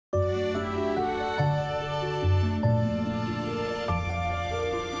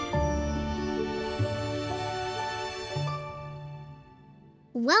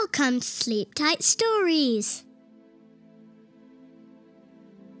Welcome to Sleep Tight Stories.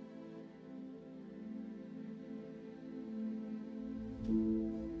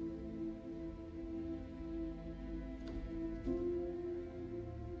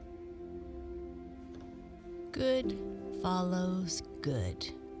 Good follows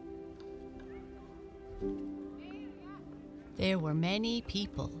good. There were many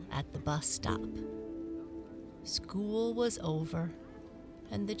people at the bus stop. School was over,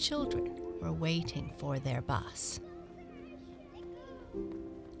 and the children were waiting for their bus.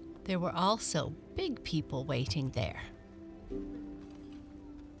 There were also big people waiting there.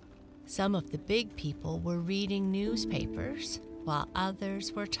 Some of the big people were reading newspapers while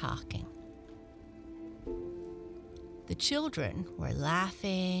others were talking. The children were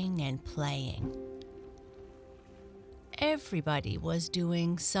laughing and playing. Everybody was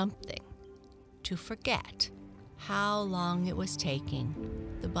doing something to forget how long it was taking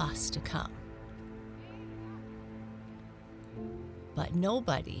the bus to come. But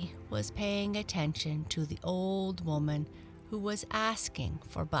nobody was paying attention to the old woman who was asking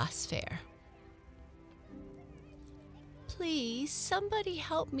for bus fare. "Please, somebody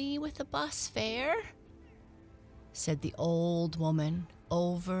help me with a bus fare," said the old woman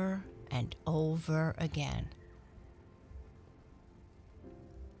over and over again.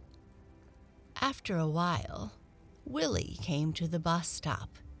 After a while, Willie came to the bus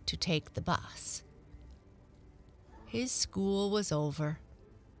stop to take the bus. His school was over,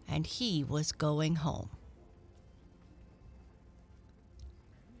 and he was going home.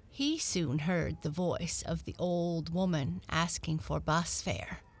 He soon heard the voice of the old woman asking for bus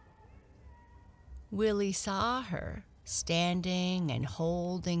fare. Willie saw her standing and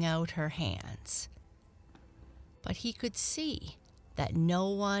holding out her hands, but he could see that no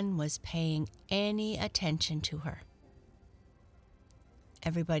one was paying any attention to her.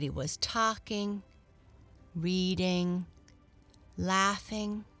 Everybody was talking, reading,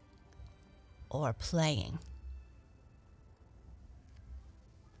 laughing, or playing.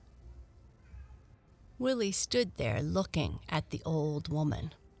 Willie stood there looking at the old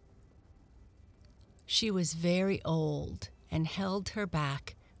woman. She was very old and held her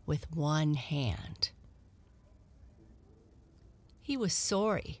back with one hand. He was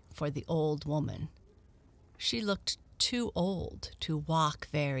sorry for the old woman. She looked too old to walk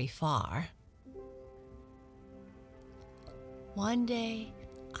very far. "One day,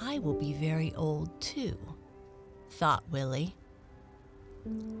 I will be very old too," thought Willie.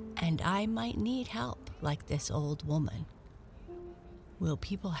 "And I might need help like this old woman. Will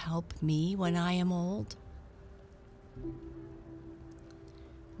people help me when I am old?"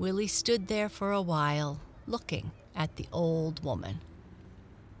 Willie stood there for a while, looking at the old woman.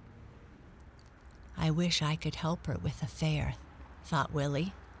 "I wish I could help her with a fare," thought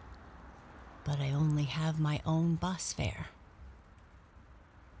Willie, "but I only have my own bus fare."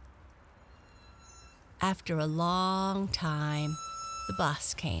 After a long time, the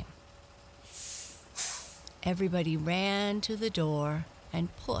bus came. Everybody ran to the door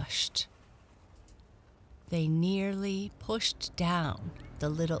and pushed. They nearly pushed down the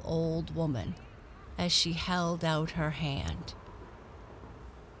little old woman as she held out her hand.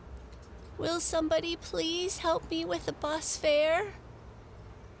 "Will somebody please help me with a bus fare?"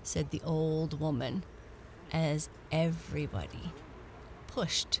 said the old woman as everybody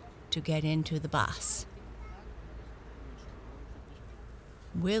pushed to get into the bus.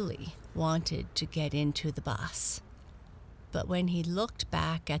 Willie wanted to get into the bus, but when he looked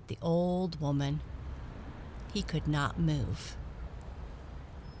back at the old woman, he could not move.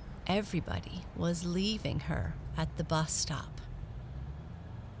 Everybody was leaving her at the bus stop.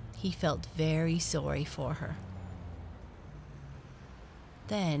 He felt very sorry for her.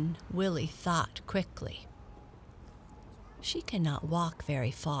 Then Willie thought quickly. "She cannot walk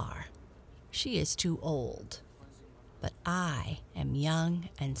very far. She is too old. But I am young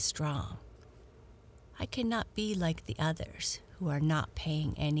and strong. I cannot be like the others who are not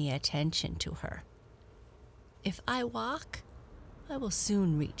paying any attention to her. If I walk, I will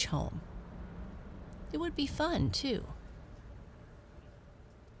soon reach home. It would be fun, too."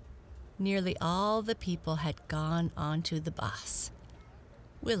 Nearly all the people had gone onto the bus.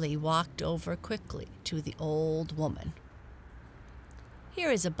 Willie walked over quickly to the old woman.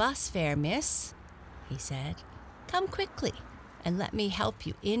 "Here is a bus fare, miss," he said. "Come quickly and let me help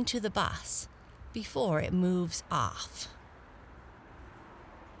you into the bus before it moves off."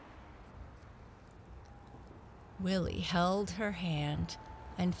 Willie held her hand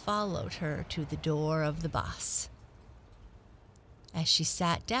and followed her to the door of the bus. As she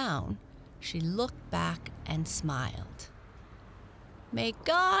sat down, she looked back and smiled. "May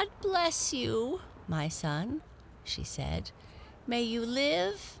God bless you, my son," she said. "May you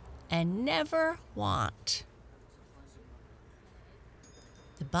live and never want."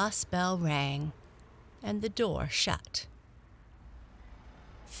 The bus bell rang and the door shut.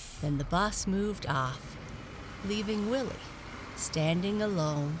 Then the bus moved off, leaving Willie standing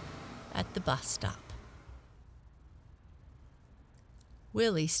alone at the bus stop.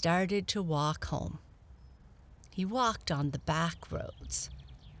 Willie started to walk home. He walked on the back roads.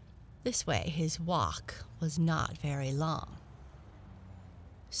 This way his walk was not very long.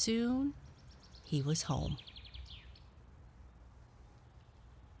 Soon he was home.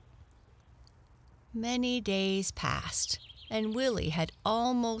 Many days passed, and Willie had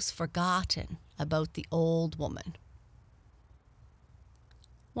almost forgotten about the old woman.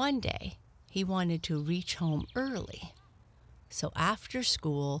 One day, he wanted to reach home early, so after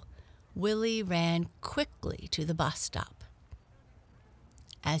school, Willie ran quickly to the bus stop.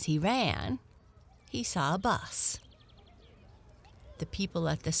 As he ran, he saw a bus. The people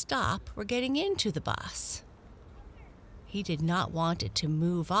at the stop were getting into the bus. He did not want it to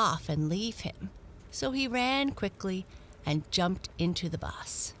move off and leave him, so he ran quickly and jumped into the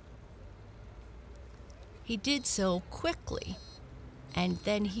bus. He did so quickly, and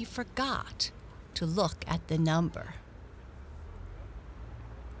then he forgot to look at the number.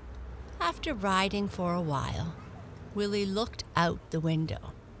 After riding for a while, Willie looked out the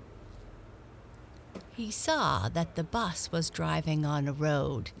window. He saw that the bus was driving on a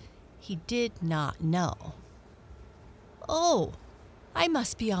road he did not know. "Oh, I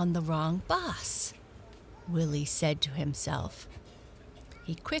must be on the wrong bus," Willie said to himself.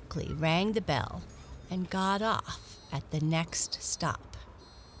 He quickly rang the bell and got off at the next stop.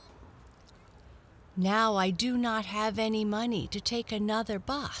 "Now I do not have any money to take another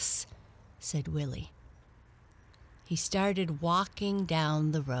bus," said Willie. He started walking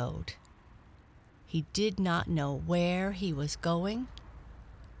down the road. He did not know where he was going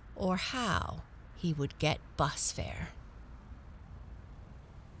or how he would get bus fare.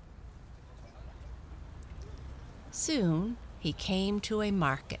 Soon he came to a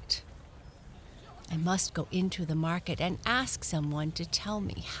market. "I must go into the market and ask someone to tell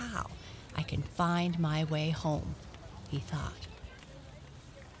me how I can find my way home," he thought.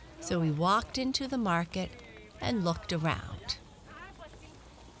 So he walked into the market and looked around.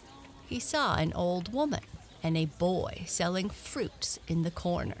 He saw an old woman and a boy selling fruits in the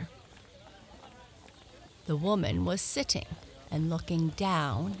corner. The woman was sitting and looking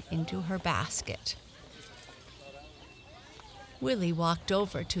down into her basket. Willie walked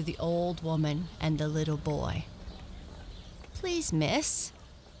over to the old woman and the little boy. "Please, miss,"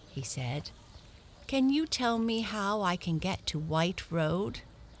 he said, "can you tell me how I can get to White Road?"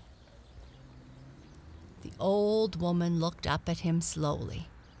 The old woman looked up at him slowly.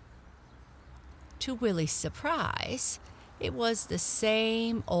 To Willie's surprise, it was the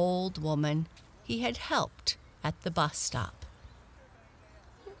same old woman he had helped at the bus stop.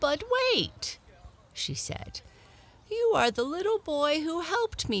 "But wait," she said. "You are the little boy who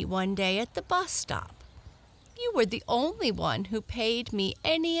helped me one day at the bus stop. You were the only one who paid me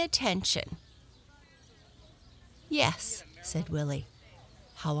any attention." "Yes," said Willie.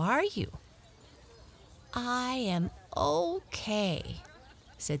 "How are you?" "I am okay,"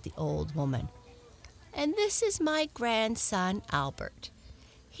 said the old woman. "And this is my grandson, Albert.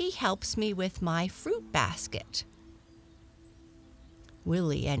 He helps me with my fruit basket."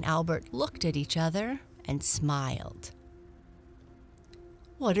 Willie and Albert looked at each other and smiled.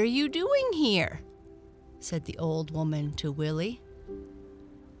 "What are you doing here?" said the old woman to Willie.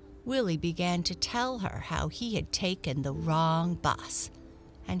 Willie began to tell her how he had taken the wrong bus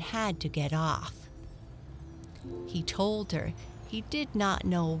and had to get off. He told her he did not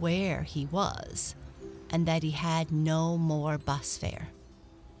know where he was and that he had no more bus fare.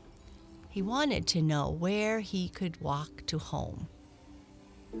 He wanted to know where he could walk to home.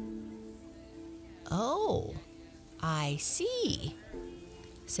 "Oh, I see,"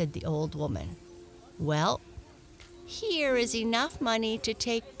 said the old woman. "Well, here is enough money to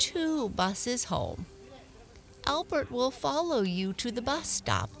take 2 buses home. Albert will follow you to the bus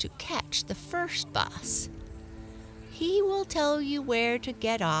stop to catch the first bus. He will tell you where to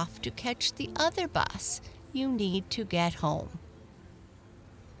get off to catch the other bus you need to get home."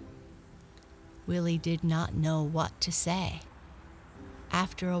 Willie did not know what to say.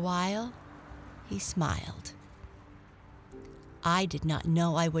 After a while, he smiled. "I did not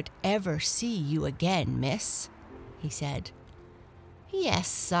know I would ever see you again, miss," he said. "Yes,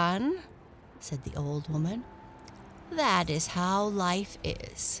 son," said the old woman. "That is how life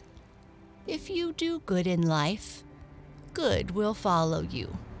is. If you do good in life, good will follow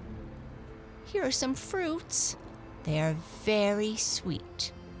you. Here are some fruits. They are very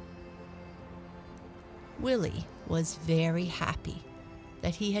sweet." Willie was very happy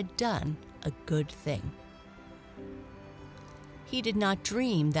that he had done a good thing. He did not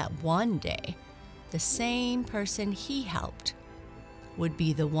dream that one day the same person he helped would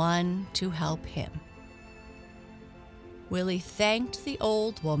be the one to help him. Willie thanked the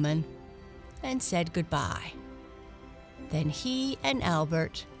old woman and said goodbye. Then he and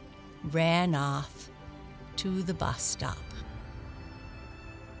Albert ran off to the bus stop.